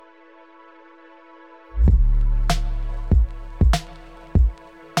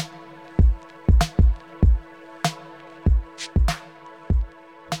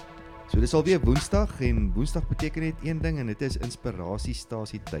Dis alweer Woensdag en Woensdag beteken net een ding en dit is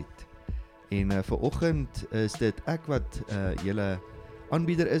inspirasiestasie tyd. En vanoggend is dit ek wat julle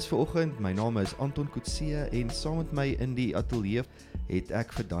aanbieder is vanoggend. My naam is Anton Kutse en saam met my in die ateljee het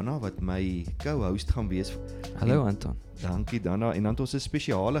ek vir Dana wat my co-host gaan wees. Hallo Anton. Dankie Dana. En dan ons 'n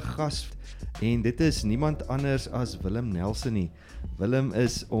spesiale gas en dit is niemand anders as Willem Nelson nie. Willem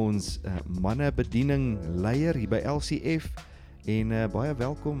is ons Mannebediening leier hier by LCF en baie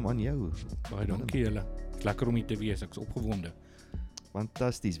welkom aan jou. Baie dankie julle. Lekker om hier te wees, ek is opgewonde.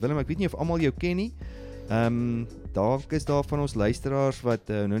 Fantasties. Willem, ek weet nie of almal jou ken nie. Dalk is daar van ons luisteraars wat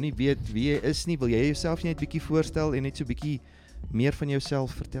nou nie weet wie jy is nie. Wil jy jouself net 'n bietjie voorstel en net so 'n bietjie meer van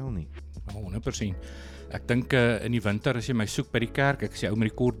jouself vertel nie? 100%. Ek dink in die winter as jy my soek by die kerk, ek is die ou met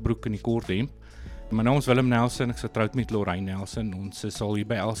die kort broek en die kort hemp. My naam is Willem Nelson, ek is getroud met Lorraine Nelson. Ons is al hier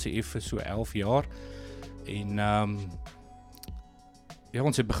by LCF vir so 11 jaar. En ja,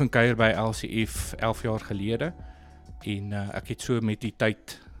 ons het begin kuier by LCF 11 jaar gelede. En ek het so met die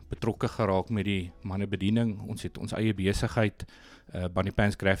tyd betrokke geraak met die Mannebediening. Ons het ons eie besigheid, Bunny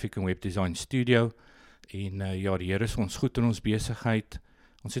Pants Graphic en Web Design Studio. En ja, die Here is ons goed in ons besigheid.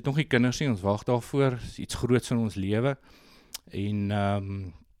 Ons het nog nie kinders nie, ons wag daarvoor. Is iets groots in ons lewe. En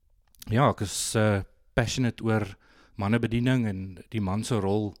ja, ek is passionate oor mannebediening en die man se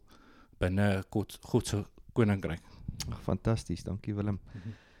rol binne God se koninkryk. Fantasties, dankie Willem.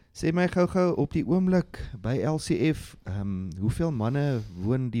 Sê my gou-gou op die oomblik by LCF, hoeveel manne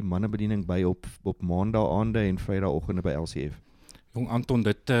woon die mannebediening by op maandaande en vrydagoggende by LCF? Jong Anton,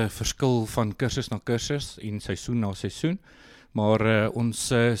 dit verskil van kursus na kursus en seisoen na seisoen, maar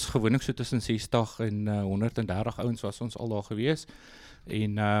ons is gewoonlik so tussen 60 en 130 ouens was ons al daar gewees.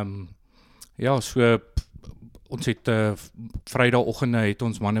 En ja, so ons het vrydagoggende het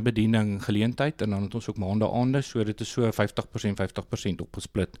ons mannebediening geleentheid en dan het ons ook maandaande, so dit is so 50%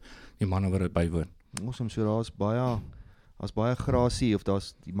 opgesplit, die manne wat dit bywoon. Awesome, so daar's baie grasie, of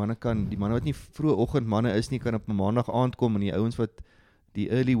die manne wat nie vroeë oggend manne is nie, kan op 'n maandag aand kom en die ouens wat die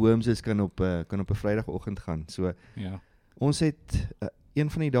early worms is, kan op 'n vrydagoggend gaan. So ja. Ons het een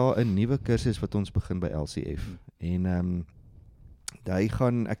van die dae 'n nuwe kursus wat ons begin by LCF. En hy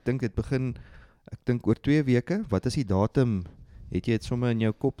gaan, ek dink oor 2 weke. Wat is die datum? Het jy dit sommer in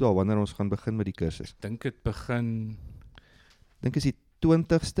jou kop daar wanneer ons gaan begin met die kursus? Ek dink dit begin, Is die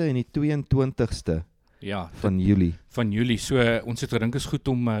 20ste en die 22ste ja, van Julie. Van Julie. So ons het gedink is goed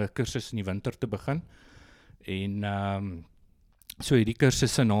om kursus in die winter te begin. En so die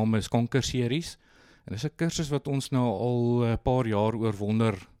kursus se naam is Konkerseries. En dis 'n kursus wat ons nou al 'n paar jaar oor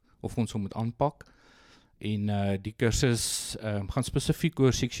wonder of ons hom moet aanpak. En die kursus gaan spesifiek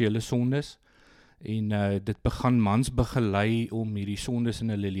oor seksuele sondes. En dit begin mans begelei om hierdie sondes in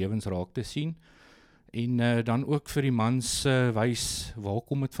hulle lewens raak te sien. En dan ook vir die mans wys waar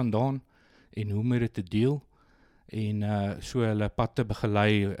kom dit vandaan en hoe moet dit te deel. En so hulle pad te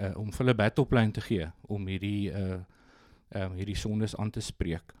begelei om vir hulle battleplan te gee om hierdie sondes aan te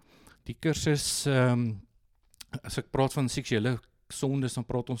spreek. Die kursus, as ek praat van seksuele sondes, dan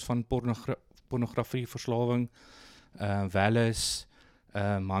praat ons van pornografie, verslawing, welis,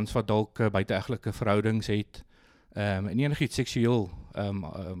 mans wat dalk buiteegtelike verhoudings het, en enigiets seksueel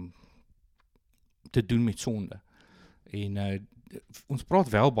te doen met sonde. En ons praat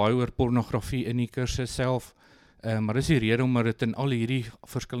wel baie oor pornografie in die kursus self, maar dis die rede omdat dit in al hierdie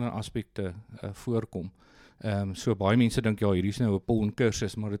verskillende aspekte voorkom. So baie mense dink, ja, hierdie is nou 'n porn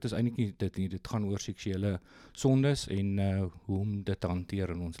kursus, maar dit is eintlik nie dit nie. Dit gaan oor seksuele sondes en hoe om dit te hanteer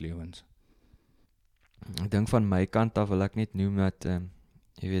in ons lewens. Ek dink van my kant af wil ek net noem dat,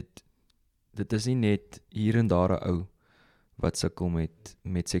 jy weet, dit is nie net hier en daar 'n ou wat sukkel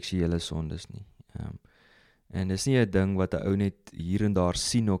met seksuele sondes nie. En dis nie 'n ding wat 'n ou net hier en daar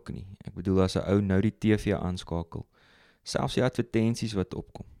sien ook nie. Ek bedoel, as 'n ou nou die TV aanskakel, selfs die advertensies wat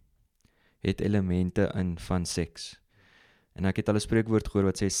opkom, het elemente in van seks. En ek het al 'n spreekwoord gehoor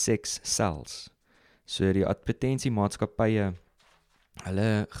wat sê seks sells. So die advertensiemaatskappye,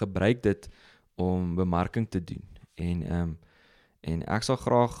 hulle gebruik dit om bemarking te doen. En ek sal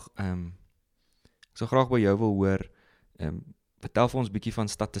graag by jou wil hoor, vertel vir ons 'n bietjie van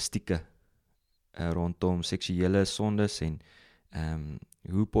statistieke rondom seksuele sondes en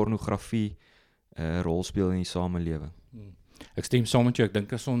hoe pornografie 'n rol speel in die samelewing. Ek stem saam met jou, ek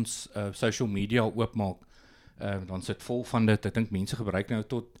dink as ons social media oopmaak, dan sit vol van dit. Ek dink mense gebruik nou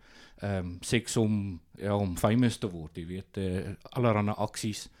tot seks om famous te word, jy weet, allerhande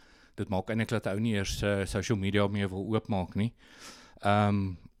aksies. Dit maak eintlik dat ou nie eers social media meer wil oopmaak nie.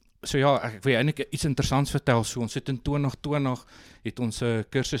 So ja, ek wil eintlik iets interessants vertel. So ons het in 2020 het ons 'n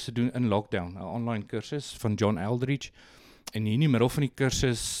kursus te doen in lockdown, 'n online kursus van John Eldridge. En hier in die middel van die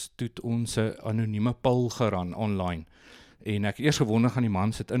kursus het ons 'n anonieme poll geran online. En ek eers gewonder gaan die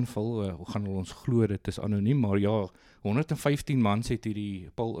mans dit invul, hoe gaan hulle ons glo dit is anoniem, maar ja, 115 mans het hierdie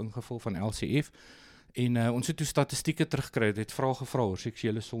poll ingevul van LCF. En ons het toe statistieke teruggekry, het vrae gevra oor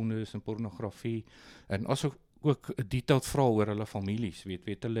seksuele sondes en pornografie en asook ook detailed vrae oor hulle families,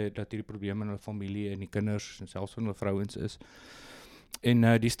 weet hulle dat hierdie probleme in hulle familie en die kinders en selfs van hulle vrouens is.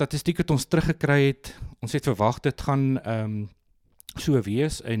 En die statistiek het ons teruggekry het, ons het verwag dit gaan so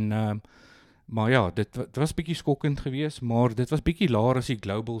wees en maar ja, dit was bietjie skokkend geweest, maar dit was bietjie laer as die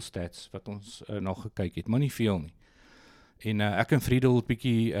global stats wat ons na gekyk het, maar nie veel nie. En ek en Friedel het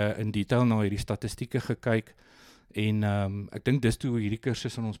bietjie in detail na hierdie statistieke gekyk en ek dink dis toe hierdie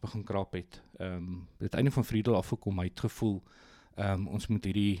kursus aan ons begin krap het. Dit einde van Friedel afgekom, hy het gevoel ons moet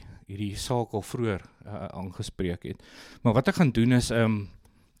hierdie saak al vroeër aangespreek het. Maar wat ek gaan doen is,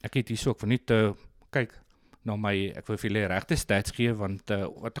 ek het hierso, ek wil net kyk na ek wil vir julle regte stats gee, want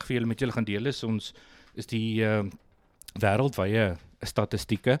wat ek vir julle met julle gaan deel is die wêreldwye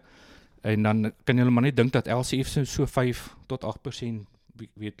statistieke, en dan kan julle maar net dink dat LCF so 5 tot 8%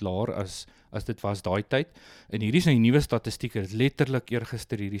 weet laer as dit was daai tyd, en hierdie is nou die nuwe statistieke, letterlik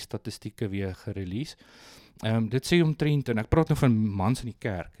eergister hierdie statistieke weer gerelease. Dit sê omtrent, en ek praat nou van mans in die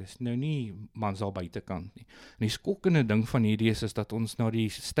kerk, is nou nie mans daar buitekant nie. En die skokkende ding van hierdie is dat ons na die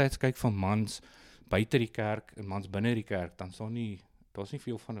stats kyk van mans buite die kerk en mans binne die kerk, dan daar's nie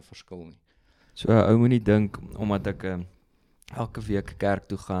veel van 'n verskil nie. So ou moenie dink omdat ek elke week kerk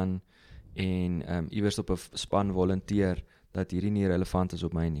toe gaan en iewers op 'n span volunteer dat hierdie nie relevant is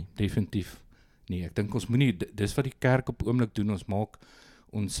op my nie. Definitief. Nee, ek dink ons moenie dis wat die kerk op oomblik doen,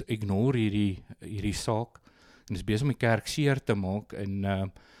 ons ignore hierdie saak en is besig om die kerk seer te maak en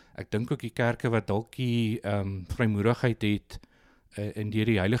ek dink ook die kerke wat dalk die vrymoedigheid het en deur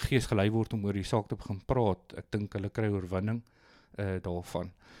die Heilige Gees gelei word om oor die saak te begin praat, ek dink hulle kry oorwinning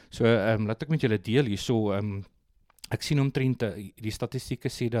daarvan. So laat ek met julle deel hierso, ek sien omtrent die statistieke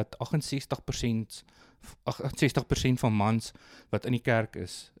sê dat 68% van mans wat in die kerk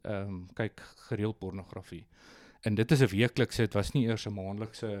is, kyk gereeld pornografie. En dit is 'n weeklikse, dit was nie eers 'n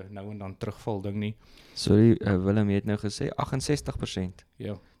maandelikse nou en dan terugval ding nie. Sorry, Willem het nou gesê 68%.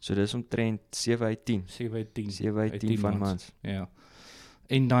 Ja. So dis omtrent 7 uit 10. 7 uit 10. 7 uit 10 van mans. Ja.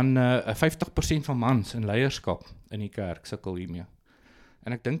 En dan 50% van mans in leierskap in die kerk sukkel hiermee.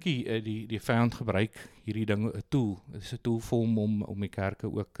 En ek dink die vyand gebruik hierdie ding 'n tool. Dit is 'n tool vir hom om die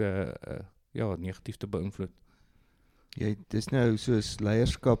kerke ook negatief te beïnvloed. Ja, dis nou soos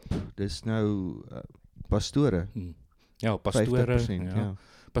leierskap, dis nou pastore. Ja, pastore, 50%, ja.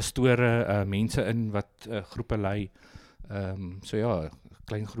 Pastore, mense in wat groepe lei. So ja,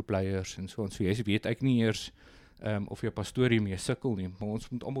 klein groep leiers en so. So jy weet ek nie eers of jou pastoor hiermee sukkel nie, maar ons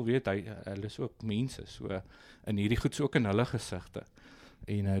moet almal weet hulle is ook mense. So in hierdie goed so ook in hulle gesigte.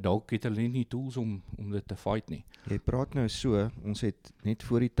 En dalk het hulle nie tools om dit te fight nie. Jy praat nou so, ons het net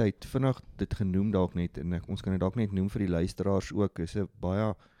voor die tyd vinnig dit genoem dalk net, en ons kan dit dalk net noem vir die luisteraars ook, is 'n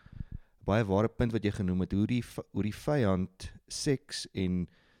baie ware punt wat jy genoem het, hoe die vyand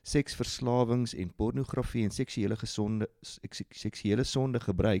seksverslawings en pornografie en seksuele sonde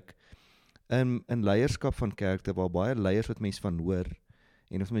gebruik in leierskap van kerke, waar baie leiers wat mense van hoor,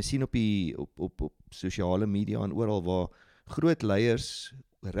 en of mens sien op sosiale media en oral waar groot leiers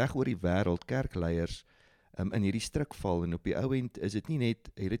reg oor die wêreld, kerkleiers, in hierdie struik val, en op die ou end is dit nie net,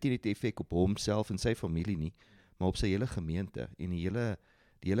 het dit nie net effek op homself en sy familie nie, maar op sy hele gemeente en die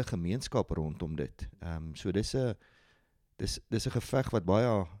hele gemeenskap rondom dit. So dis 'n geveg wat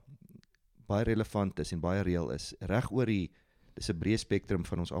baie relevant is en baie reëel is, reg oor dis 'n breë spektrum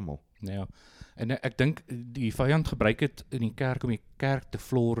van ons almal. Ja, en ek dink die vyand gebruik dit in die kerk om die kerk te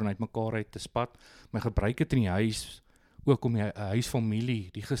floor en uitmekaar uit te spat, maar gebruik dit in die huis ook om die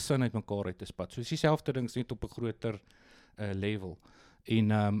huisfamilie, die gesin uitmekaar uit te spat. So is dieselfde ding net op 'n groter level.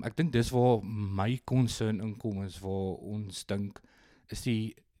 En ek dink dis waar my concern inkom, is waar ons dink is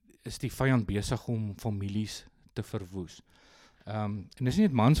die vyand besig om families te verwoes. En dis nie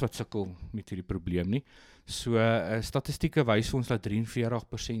net mans wat sukkel met hierdie probleem nie. So statistieke wys vir ons dat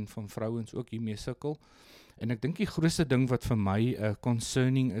 43% van vrouens ook hiermee sukkel. En ek dink die grootste ding wat vir my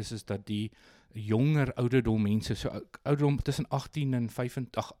concerning is dat die jonger ouderdom mense, so ouderdom tussen 18 en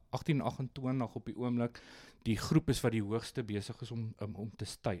 28 op die oomblik, die groep is wat die hoogste besig is om te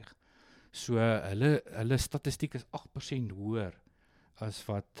styg. So hulle statistiek is 8% hoër as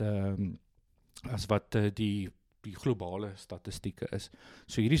wat die globale statistieke is.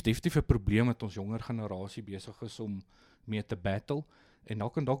 So hierdie is definitief 'n probleem wat ons jonger generasie besig is om mee te battle, en daar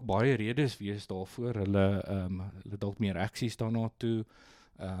kan dalk baie redes wees daarvoor, hulle dalk meer aksies daarna toe.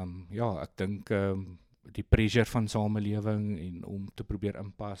 Ja, ek dink die pressure van samelewing en om te probeer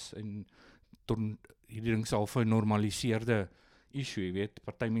inpas en hierdie ding sal vir normaliseerde issue, jy weet,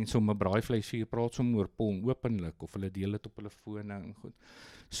 party mense om 'n braaivleisjie praat sommer oor porn openlik of hulle deel dit op hulle fone en goed.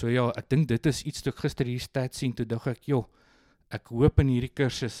 So ja, ek dink dit is iets toe ek gister hier stats sien, toe dink ek, ek hoop in hierdie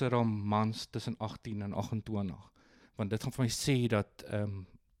kursus sit daar mans tussen 18 en 28, want dit gaan vir my sê dat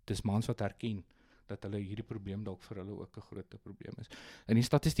dis mans wat herken dat hulle hierdie probleem dalk vir hulle ook 'n groot probleem is. In die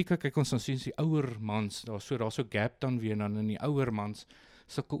statistieke kyk ons dan sien die ouer mans, daar's so gap dan weer, dan in die ouer mans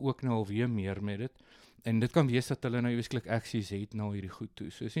sukkel ook nou alweer meer met dit. En dit kan wees dat hulle nou eweslik aksies het na hierdie goed toe.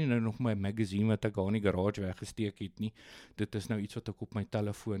 So is nie nou nog my magazine wat ek daar in die garage weggesteek het nie. Dit is nou iets wat ek op my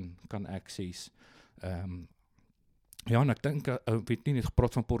telefoon kan access. Ja, en ek dink, ek weet nie net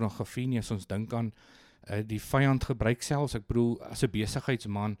gepraat van pornografie nie, as ons dink aan die vyand gebruik selfs, ek bedoel, as 'n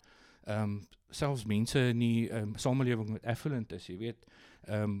besigheidsman, selfs mense in die samelewing wat affluent is, jy weet,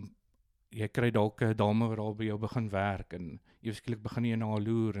 jy kry dalk 'n dame wat daar by jou begin werk en eweskielik begin jy na haar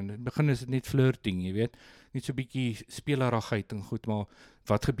loer en in die begin is dit net flirting, jy weet, net so 'n bietjie spelerigheid en goed, maar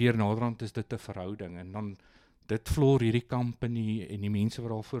wat gebeur naderhand is dit 'n verhouding en dan dit verloor hierdie company en die mense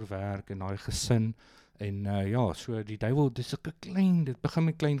wat daarvoor werk en daai gesin en ja, so die duiwel, dis dit begin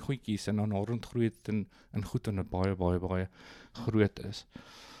met klein goedjies en dan naderhand groei dit in goed en dit baie groot is.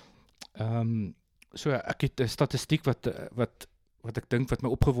 So ek het 'n statistiek wat ek dink wat my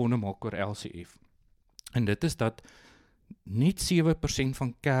opgewonde maak oor LCF. En dit is dat net 7%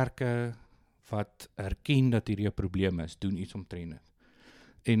 van kerke wat erken dat hierdie 'n probleem is, doen iets omtrent dit.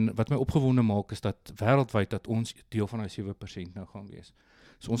 En wat my opgewonde maak is dat wêreldwyd dat ons deel van daai 7% nou gaan wees.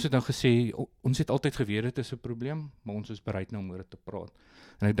 So ons het nou gesê, ons het altyd geweet dit is 'n probleem, maar ons is bereid nou om oor dit te praat.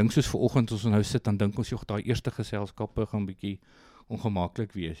 En ek dink soos vanoggend ons nou sit, dan dink ons daai eerste geselskappe gaan bietjie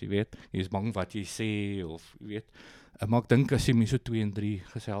ongemaklik wees, jy weet. Jy is bang wat jy sê of jy weet. Maar ek dink as jy mense so 2 en 3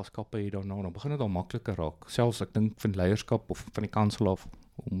 geselskappe het daarna, dan begin dit al makliker raak. Selfs ek dink van leierskap of van die kansel af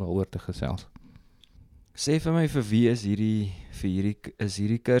om daaroor te gesels. Sê vir my, vir wie is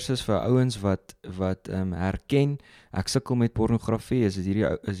hierdie kursus vir ouens wat herken ek sukkel met pornografie? Is hierdie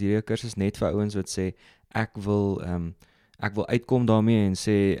 'n kursus net vir ouens wat sê ek wil uitkom daarmee en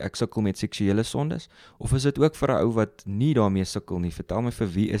sê ek sukkel met seksuele sondes, of is dit ook vir 'n ou wat nie daarmee sukkel nie? Vertel my, vir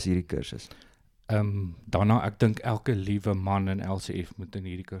wie is hierdie kursus? Daarna, ek dink elke liewe man in LCF moet in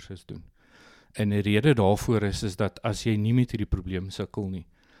hierdie kursus doen. En die rede daarvoor is dat as jy nie met hierdie probleem sukkel nie,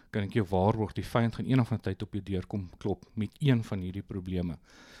 kan ek jou waarborg, die vyand gaan eendag van tyd op jou deur kom klop met een van hierdie probleme.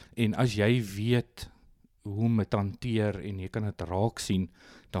 En as jy weet hoe om dit hanteer en jy kan dit raak sien,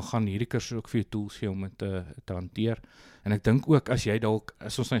 dan gaan hierdie kursus ook vir jou tools gee om dit te hanteer. En ek dink ook as jy dalk,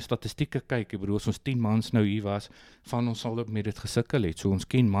 as ons na die statistieke kyk, ek bedoel as ons 10 mans nou hier was, van ons sal ook met dit gesukkel het. So ons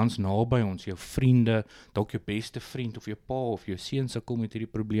ken mans naby ons, jou vriende, dalk jou beste vriend of jou pa of jou seun sukkel met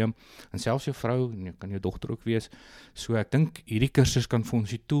hierdie probleem, en selfs jou vrou, en kan jou dogter ook wees. So ek dink hierdie kursus kan vir ons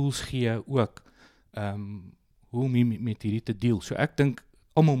die tools gee ook, hoe om met hierdie te deel. So ek dink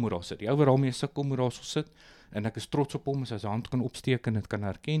almal moet daar sit. Die ou wat daarmee sukkel moet daar sit. En ek is trots op hom as hy sy hand kan opsteek en dit kan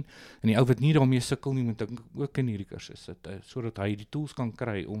herken. En die ou wat nie daarmee sukkel nie, moet ook in hierdie kursus sit, sodat hy die tools kan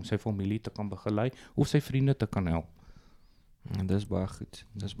kry om sy familie te kan begelei of sy vriende te kan help. Dis baie goed.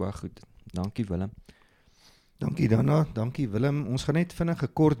 Dankie Willem. Dankie Dana, dankie Willem. Ons gaan net vinnig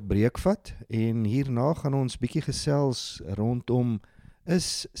 'n kort breek vat en hierna gaan ons bietjie gesels rondom,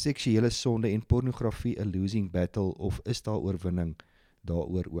 is seksuele sonde en pornografie 'n losing battle of is daar oorwinning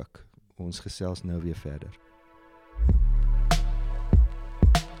daaroor ook? Ons gesels nou weer verder.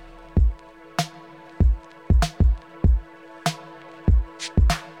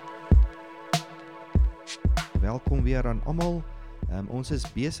 Welkom weer aan almal. Ons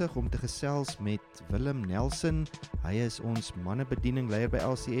is besig om te gesels met Willem Nelson. Hy is ons Mannebediening leier by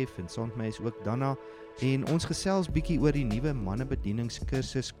LCF en saam met my is ook Dana. En ons gesels bietjie oor die nuwe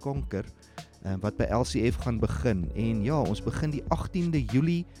Mannebedieningskursus Konker wat by LCF gaan begin. En ja, ons begin die 18de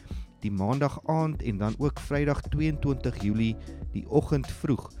Julie, die maandag aand en dan ook Vrydag 22 Julie, die oggend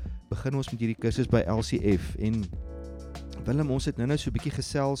vroeg, begin ons met hierdie kursus by LCF. En Willem, ons het nou so 'n bietjie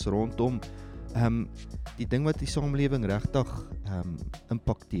gesels rondom die ding wat die samelewing regtig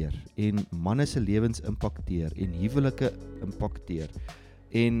impakteer en manne se lewens impakteer en huwelike impakteer.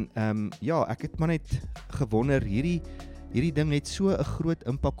 En ja, ek het maar net gewonder, hierdie ding het so 'n groot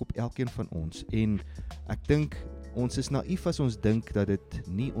impak op elkeen van ons en ek dink ons is naïef as ons dink dat dit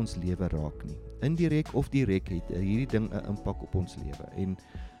nie ons lewe raak nie. Indirek of direk het hierdie ding 'n impak op ons lewe. En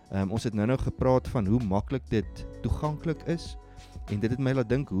ons het nou gepraat van hoe maklik dit toeganklik is en dit het my laat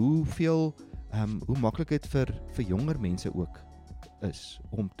dink hoe maklik dit vir jonger mense ook is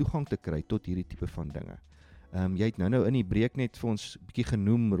om toegang te kry tot hierdie tipe van dinge. Jy het nou in die breek net vir ons bietjie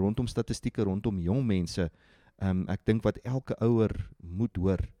genoem rondom statistieke rondom jong mense. Ek dink wat elke ouer moet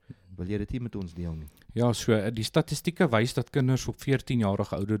hoor. Wil jy dit nie met ons deel nie? Ja, so die statistieke wys dat kinders op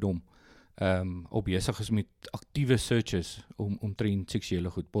 14-jarige ouderdom al besig is met aktiewe searches omtrent seksuele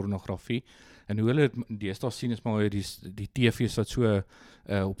goed, pornografie. En hoe hulle dit deesdae sien is maar die TV's wat so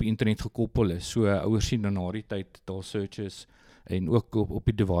op die internet gekoppel is. So ouers sien dan na die tyd daar searches en ook op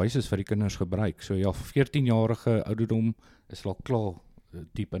die devices wat die kinders gebruik. So ja, vir 14-jarige ouderdom is hulle al klaar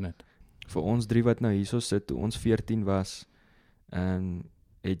diep in dit. Vir ons 3 wat nou hierso sit, toe ons 14 was,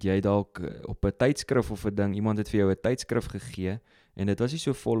 het jy dalk op 'n tydskrif of 'n ding, iemand het vir jou 'n tydskrif gegee, en dit was nie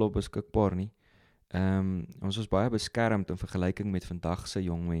so volop beskikbaar nie. Ons was baie beskermd in vergelyking met vandag se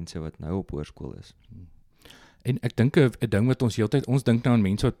jong mense wat nou op hoërskool is. En ek dink 'n ding wat ons heeltyd, ons dink nou aan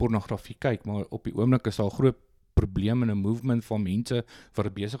mense wat pornografie kyk, maar op die oomblik is daar 'n groot probleem en 'n movement van mense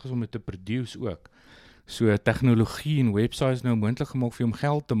wat besig is om dit te produce ook. So tegnologie en websites nou moontlik gemaak vir om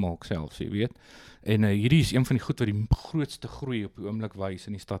geld te maak selfs, jy weet. En hierdie is een van die goed wat die grootste groei op die oomblik wys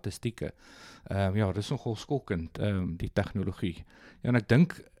in die statistieke. Ja, dis nogal skokkend, die tegnologie. Ja, en ek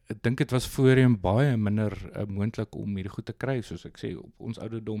dink dit was voorheen baie minder moontlik om hierdie goed te kry, soos ek sê, op ons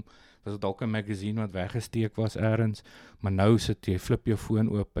ouderdom was dit dalk 'n magazine wat weggesteek was ergens, maar nou sit jy, flip jou foon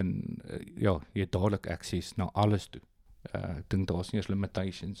oop en ja, jy het dadelik access na alles toe. Ek dink daar's nie eens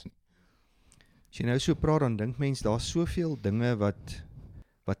limitations nie. As jy nou so praat, dan dink mens daar's soveel dinge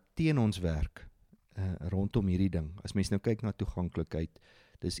wat teen ons werk rondom hierdie ding. As mens nou kyk na toeganklikheid,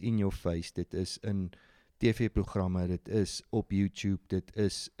 dis in your face, dit is in TV-programme, dit is op YouTube, dit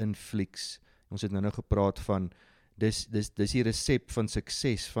is in flieks. Ons het nou gepraat van dis die resep van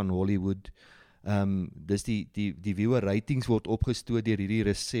sukses van Hollywood. Dis die viewer ratings word opgestoot deur hierdie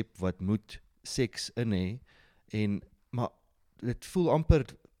resep wat moet seks in hê, maar dit voel amper,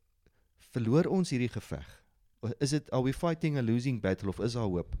 verloor ons hierdie geveg? Are we fighting a losing battle of is daar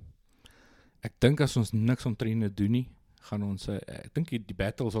hoop? Ek dink as ons niks omtrent dit doen nie, gaan ons, ek dink die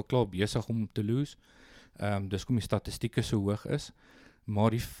battle is al klaar besig om te lose. Dis kom die statistieke so hoog is,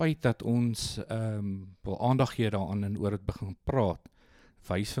 maar die feit dat ons wel aandag gee daaraan en oor dit begin praat,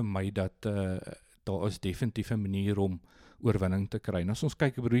 wys vir my dat daar is definitief 'n manier om oorwinning te kry. En as ons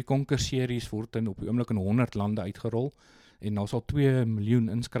kyk, die konkurseries word op die oomblik in 100 lande uitgerol, en daar sal 2 miljoen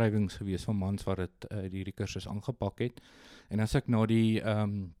inskrywings gewees van mans wat hierdie kursus aangepak het. En as ek na die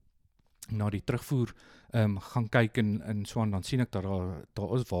terugvoer gaan kyk en so aan, dan sien ek dat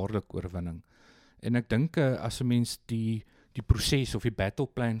daar is waarlik oorwinning. En ek dink as 'n mens die proses of die battle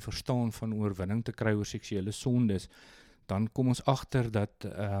plan verstaan van oorwinning te kry oor seksuele sondes, dan kom ons agter dat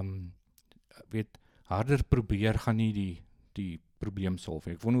harder probeer gaan nie die probleem solf.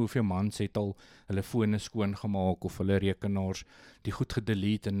 Ek wonder hoeveel mans het al hulle fone skoon gemaak of hulle rekenaars die goed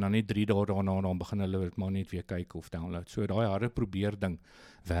gedelete en dan net 3 dae daarna dan begin hulle dit maar net weer kyk of download. So daai harde probeer ding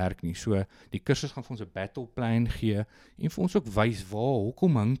werk nie. So die kursus gaan vir ons 'n battle plan gee en vir ons ook wys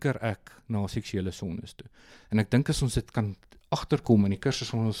hoekom hinker ek na seksuele sondes toe. En ek dink as ons dit kan agterkom in die kursus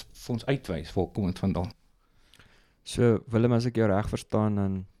gaan ons vir ons uitwys waar kom dit vandaan. So Willem, as ek jou reg verstaan,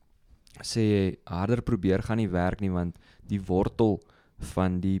 dan sê jy harder probeer gaan nie werk nie, want die wortel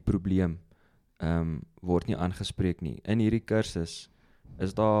van die probleem word nie aangespreek nie. In hierdie kursus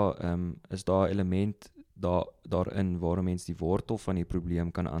is daar element daarin waar mens die wortel van die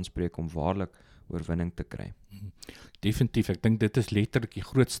probleem kan aanspreek om waarlik oorwinning te kry. Definitief, ek dink dit is letterlik die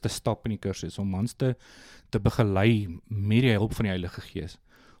grootste stap in die kursus om mans te begelei met die hulp van die Heilige Gees,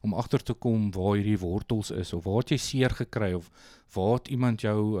 om agter te kom waar hierdie wortels is, of waar het jy seer gekry, of waar het iemand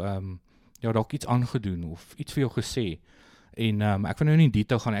jou dalk iets aangedoen, of iets vir jou gesê. En ek wil nou nie in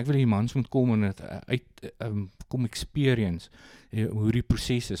detail gaan, ek wil die mans moet kom en het kom experience hoe die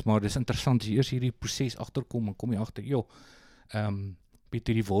proses is, maar dis interessant, as jy eers hierdie proses agterkom, en kom jy agter,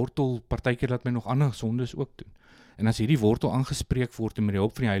 Pieter, die wortel, partykeer laat my nog ander sondes ook doen. En as hierdie wortel aangespreek word en met die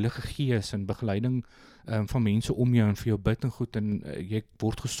hulp van die Heilige Gees en begeleiding van mense om jou en vir jou bid en goed, en jy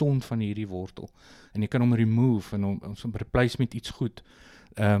word gesond van hierdie wortel, en jy kan hom remove en hom replace met iets goed,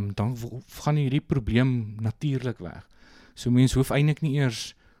 dan gaan hierdie probleem natuurlik weg. So mens hoef eintlik nie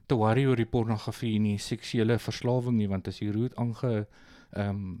eers te worry oor die pornografie en die seksuele verslawing nie, want as jy roet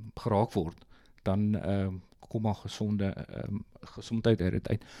geraak word, dan kom maar gesondheid uit dit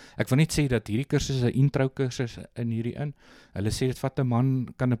uit. Ek wil net sê dat hierdie kursus is 'n intro kursus in hierdie in. Hulle sê dit vat 'n man,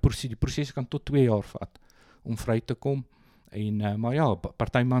 die proses kan tot 2 jaar vat om vry te kom. En maar ja,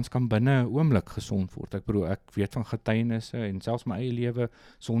 party mans kan binne 'n oomblik gesond word. Ek bedoel, ek weet van getuienisse en selfs my eie lewe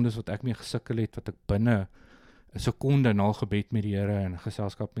sondes wat ek mee gesukkel het, wat ek binne 'n sekonde na gebed met die Here en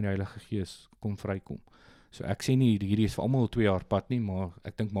geselskap met die Heilige Gees kon vrykom. So ek sê nie hierdie is vir almal 2 jaar pad nie, maar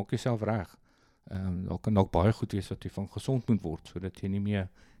ek dink maak jouself reg Daar kan dalk baie goed wees wat jy van gesond moet word, sodat jy nie meer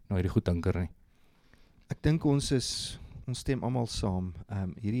na hierdie goed dinker nie. Ek dink ons stem almal saam.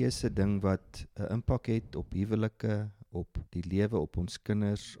 Hierdie is 'n ding wat 'n impak het op huwelike, op die lewe, op ons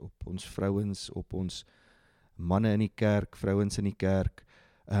kinders, op ons vrouens, op ons manne in die kerk, vrouens in die kerk.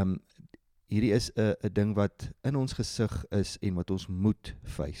 Hierdie is 'n ding wat in ons gesig is en wat ons moet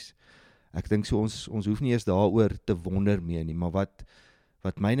face. Ek dink so ons hoef nie eers daaroor te wonder meer nie, maar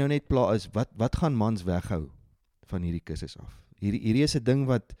wat my nou net pla is, wat gaan mans weghou van hierdie kursus af? Hierdie is 'n ding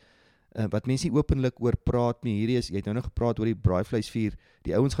wat mense nie openlik oor praat nie. Jy het nou nog gepraat oor die braaivleisvuur.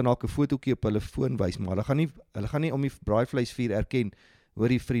 Die ouens gaan dalk 'n fotootjie op hulle foon wys, maar hulle gaan nie om die braaivleisvuur erken, hoor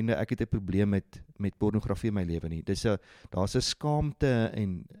die vriende, ek het 'n probleem met pornografie in my lewe nie. Daar's 'n skaamte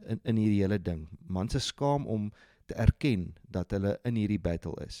in hierdie hele ding. Mans is skaam om te erken dat hulle in hierdie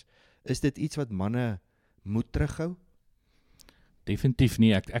battle is. Is dit iets wat manne moet terughou? Definitief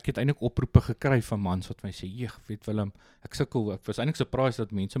nie. Ek het eintlik oproepe gekry van mans wat my sê, weet Willem, ek sukkel, ek was eintlik surprised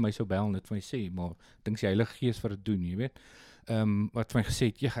dat mense my sou bel en dit vir my sê, maar ek dink die Heilige Gees vir dit doen, jy weet. Wat vir my gesê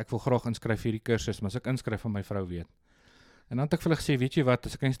het, ek wil graag inskryf vir hierdie kursus, maar as ek inskryf van my vrou weet. En dan het ek vir hulle gesê, weet jy wat,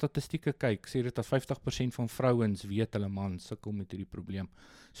 as ek in statistieke kyk, sê dit dat 50% van vrouens weet hulle man sukkel met hierdie probleem.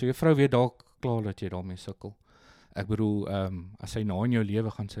 So jou vrou weet dalk klaar dat jy daarmee sukkel. Ek bedoel, as sy na in jou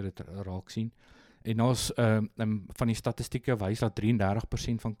lewe gaan sy dit raak sien. En ons van die statistieke wys dat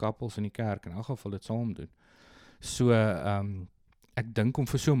 33% van koppels in die kerk in elk geval dit saam doen. So ek dink om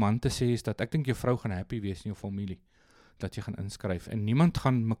vir so 'n man te sê is dat ek dink jou vrou gaan happy wees in jou familie dat jy gaan inskryf en niemand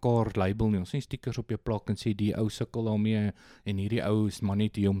gaan mekaar label nie. Ons nie stickers op jou plak en sê die ou sukkel daarmee en hierdie ou is maar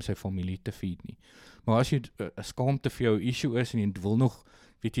net hier om sy familie te feed nie. Maar as jy 'n skaamte vir jou issue is en jy wil nog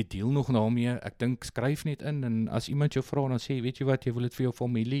weet jy deel nog daarmee, ek dink skryf net in en as iemand jou vra dan sê weet jy wat, jy wil dit vir jou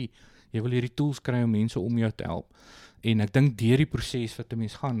familie. Jy wil hierdie tools kry om mense om jou te help. En ek dink deur die proses wat 'n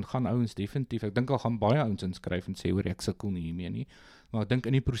mens gaan ouens definitief. Ek dink al gaan baie ouens inskryf en sê hoor ek sukkel nie hiermee nie. Maar ek dink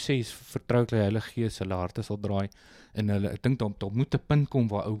in die proses vertrou ek die Heilige Gees hulle harte sal draai en ek dink daar moet 'n punt kom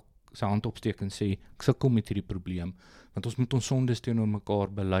waar ou sy hand opsteek en sê ek sukkel met hierdie probleem. Want ons moet ons sondes teenoor mekaar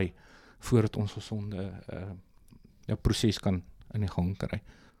bely voordat ons gesonde proses kan in die gang kry.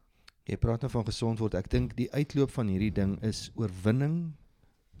 Jy praat nou van gesond word. Ek dink die uitloop van hierdie ding is oorwinning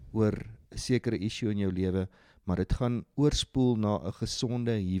oor 'n sekere issue in jou lewe, maar dit gaan oorspoel na 'n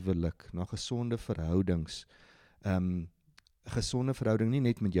gesonde huwelik, na gesonde verhoudings. Gesonde verhouding nie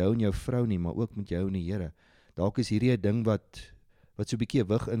net met jou en jou vrou nie, maar ook met jou en die Here. Dalk is hierdie 'n ding wat so 'n bietjie 'n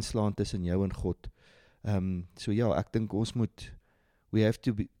wig inslaan tussen jou en God. So ja, ek dink we have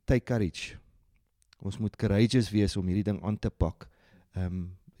to take courage. Ons moet courageous wees om hierdie ding aan te pak.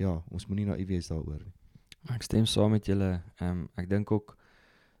 Ons moet nie naïef wees daaroor nie. Ek stem saam met julle. Ek dink ook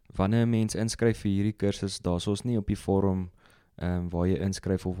wanneer 'n mens inskryf vir hierdie kursus, daar's ons nie op die vorm waar jy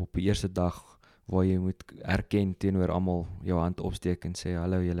inskryf of op die eerste dag waar jy moet erken teenoor almal jou hand opsteek en sê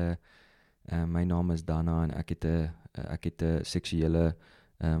hallo julle, my naam is Dana en ek het 'n seksuele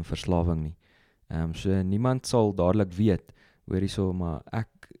verslawing nie. So niemand sal dadelik weet, hoor hierso, maar ek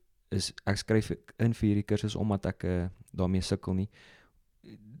skryf in vir hierdie kursus omdat ek daarmee sukkel nie.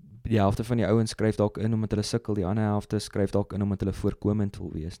 Die helfte van die ouens skryf dalk in omdat hulle sukkel, die ander helfte skryf dalk in omdat hulle voorkomend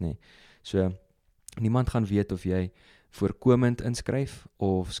wil wees, nê. So niemand gaan weet of jy voorkomend inskryf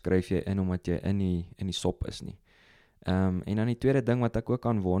of skryf jy in omdat jy in die sop is nie. En dan die tweede ding wat ek ook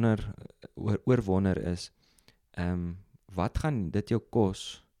aan wonder is, wat gaan dit jou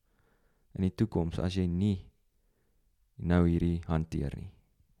kos in die toekoms as jy nie nou hierdie hanteer nie.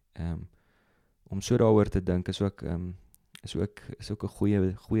 Om so daaroor te dink is ook 'n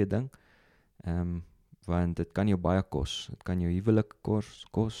goeie ding, want dit kan jou baie kos. Dit kan jou huwelik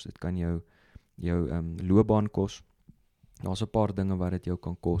kos, dit kan jou loopbaan kos. Daar's 'n paar dinge wat dit jou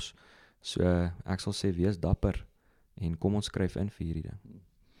kan kos. So ek sal sê wees dapper en kom ons skryf in vir hierdie ding.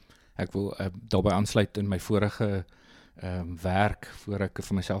 Ek wil daarbey aansluit in my vorige werk, voor ek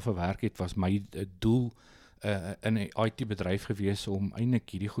vir myself 'n werk het, was my doel in 'n IT bedryf gewees om eintlik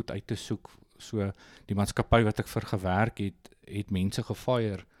hierdie goed uit te soek. So die maatskappy wat ek vir gewerk het mense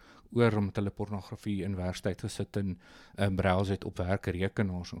gefire oor omdat hulle pornografie in werkstyd gesit en browse het op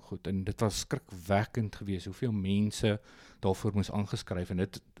werkrekenaars en goed. En dit was skrikwekkend geweest hoeveel mense daarvoor moes aangeskryf en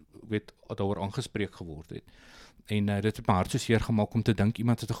dit daaroor aangespreek geword het. En dit het my hart so seer gemaak om te dink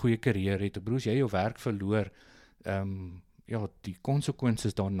iemand het 'n goeie kariere het. Broers, jy jou werk verloor. Die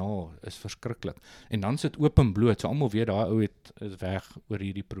konsekwensies daarna is verskriklik. En dan sit openbloot, so almal weet daai ou is weg oor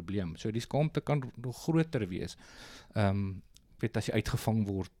hierdie probleem. So die skaamte kan nog groter wees. As jy uitgevang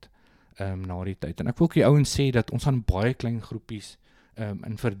word na die tyd. En ek wil ook die ouens sê dat ons aan baie klein groepies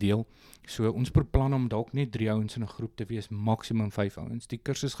in verdeel. So ons beplan om dalk net 3 ouens in 'n groep te wees, maksimum 5 ouens. Die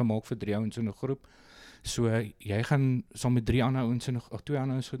kursus gemaak vir 3 ouens in 'n groep. So jy gaan saam met 3 ander ouens of 2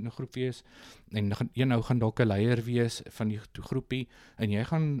 ander ouens in 'n groep wees en een ou gaan dalk 'n leier wees van die groepie en jy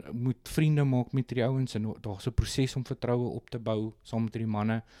gaan moet vriende maak met die ouens en daar's 'n proses om vertroue op te bou saam met die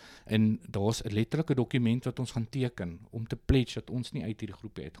manne en daar's 'n letterlike dokument wat ons gaan teken om te pledge dat ons nie uit hierdie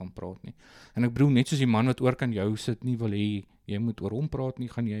groepie uit gaan praat nie. En ek bedoel net soos die man wat oor kan jou sit nie wil hê jy moet oor hom praat nie,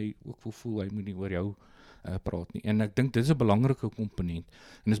 gaan jy ook voel hy moet nie oor jou praat nie. En ek dink dit is 'n belangrike komponent.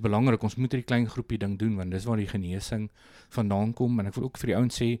 En dit is belangrik, ons moet hierdie klein groepie ding doen, want dis waar die genesing vandaan kom. En ek wil ook vir die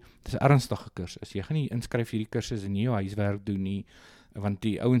ouens sê, dis 'n ernstige kursus. Jy gaan nie inskryf hierdie kursus en nie jou huiswerk doen nie, want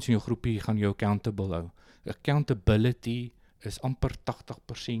die ouens in jou groepie gaan jou accountable hou. Accountability is amper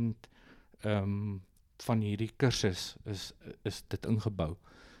 80% van hierdie kursus is dit ingebou.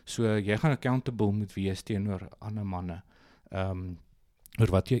 So jy gaan accountable moet wees teenoor ander manne. Oor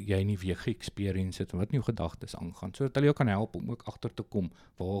wat jy in die week ge-experience het en wat in jou gedagtes aangaan, sodat hulle jou kan help om ook agter te kom,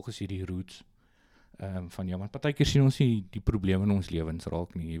 waar is hierdie roots van jou, want partykeer sien ons nie die probleme in ons lewens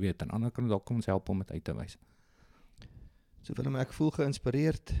raak nie, jy weet, en ander kan dalk ons help om dit uit te wys. So Willem, ek voel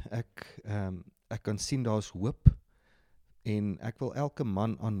geïnspireerd, ek kan sien daar's hoop, en ek wil elke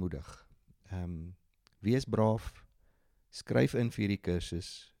man aanmoedig, wees braaf, skryf in vir hierdie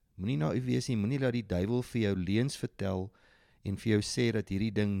kursus, moenie naïef wees nie, moenie laat die duiwel vir jou leuns vertel, en vir jou sê dat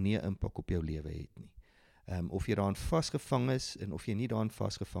hierdie ding nie 'n impak op jou lewe het nie. Of jy daarin vasgevang is, en of jy nie daarin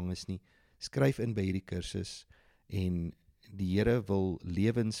vasgevang is nie, skryf in by hierdie kursus, en die Here wil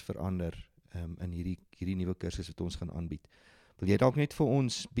lewens verander in hierdie nuwe kursus wat ons gaan aanbied. Wil jy dalk net vir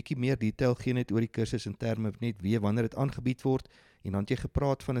ons bietjie meer detail gee net oor die kursus in terme net wanneer dit aangebied word, en dan het jy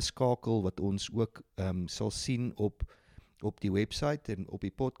gepraat van 'n skakel wat ons ook sal sien op die website en op die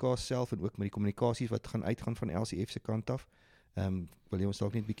podcast self, en ook met die kommunikasie wat gaan uitgaan van LCF se kant af. Wil jy ons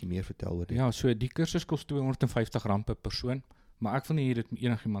dalk net 'n bietjie meer vertel oor dit? Ja, so die kursus kos R250 per persoon, maar ek wil nie dit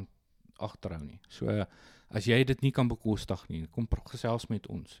enigiemand agterhou nie. So as jy dit nie kan bekostig nie, kom gesels met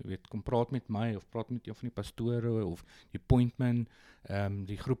ons. Jy weet, kom praat met my of praat met een van die pastore of die appointment,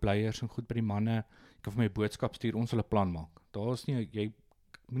 die groepleiers en goed by die manne. Jy kan vir my 'n boodskap stuur, ons sal 'n plan maak. Daar is nie, jy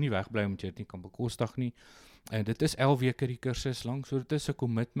moenie wegbly omdat jy dit nie kan bekostig nie. En dit is 11 weke die kursus lank, so dit is 'n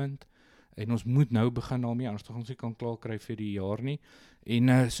commitment. En ons moet nou begin daarmee, anders ons nie kan klaar kry vir die jaar nie.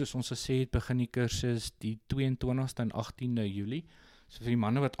 En soos ons gesê het, begin die kursus die 22ste en 18de Julie. So vir die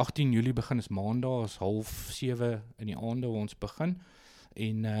manne wat 18 Julie begin is maandag, is 6:30 in die aande waar ons begin.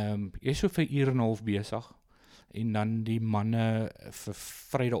 En jy is so vir 1 uur en 'n half besig. En dan die manne vir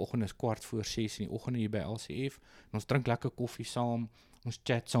Vrydagoggend is 6:15 in die oggend hier by LCF. En ons drink lekker koffie saam, ons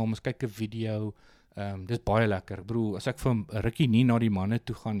chat saam, ons kyk 'n video. Dis baie lekker. Bro, as ek vir 'n rukkie nie na die manne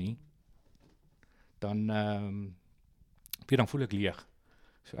toe gaan nie, dan voel ek leeg.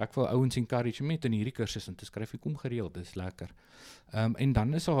 So ek wil ouens encourage met in hierdie kursus en te skryf, kom gereeld, dis lekker. En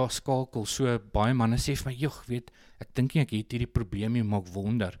dan is daar skakel, so baie manne sê vir my, joh, weet, ek dink nie ek het hierdie probleem nie, maar ek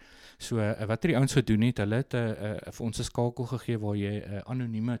wonder. So wat die ouens gedoen het, hulle het vir ons 'n skakel gegee waar jy 'n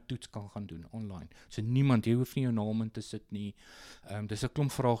anonieme toets kan gaan doen online. So niemand, jy hoef nie jou naam in te sit nie. Dis 'n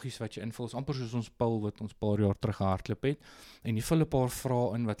klomp vragies wat jy invul, is amper soos ons poll wat ons paar jaar terug gehardloop het. En jy vul 'n paar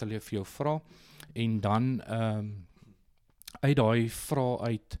vrae in wat hulle vir jou vra. En dan uit daai vrae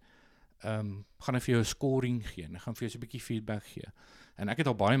uit gaan hy vir jou 'n scoring gee en gaan vir jou so 'n bietjie feedback gee. En ek het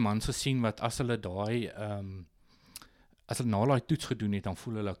al baie mans gesien wat as hulle daai as hulle na daai toets gedoen het, dan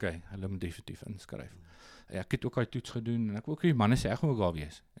voel hulle okay, hulle moet definitief inskryf. Ek het ook daai toets gedoen en ek wil ook die manne sê ek gaan ook daar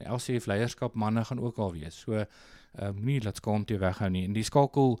wees. LCF leierskap manne gaan ook daar wees. So nie laat skaamte weghou nie. En die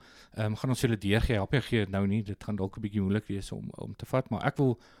skakel gaan ons julle deurgee, help jy gee nou nie, dit gaan dalk 'n bietjie moeilik wees om te vat, maar ek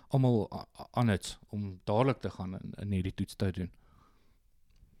wil almal aanhits om dadelik te gaan in hierdie toets te doen.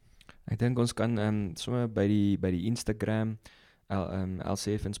 Ek dink ons kan sommer by die Instagram,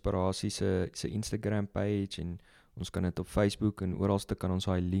 LCF Inspirasie se Instagram page, en ons kan dit op Facebook en oralste kan ons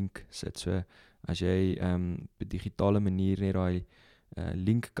daai link sit. So as jy op digitale manier net daai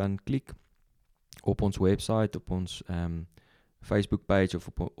link kan klik op ons website, op ons Facebook page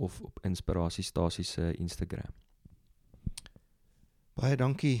of op Inspirasiestasie se Instagram. Baie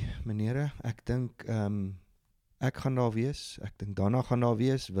dankie menere, ek dink ek gaan daar wees, ek dink Dana gaan daar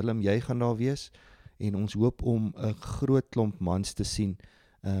wees, Willem, jy gaan daar wees, en ons hoop om 'n groot klomp mans te sien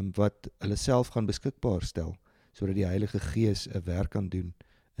wat hulle self gaan beskikbaar stel, sodat die Heilige Gees 'n werk kan doen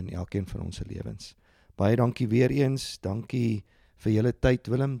in elkeen van ons lewens. Baie dankie weer eens, dankie vir julle tyd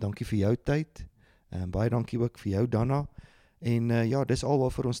Willem, dankie vir jou tyd, baie dankie ook vir jou Dana, en ja, dis al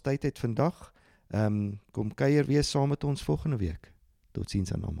waarvoor ons tyd het vandag. Kom kuier weer saam met ons volgende week.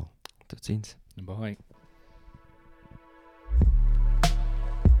 Totsiens aan almal. Totsiens. Bye.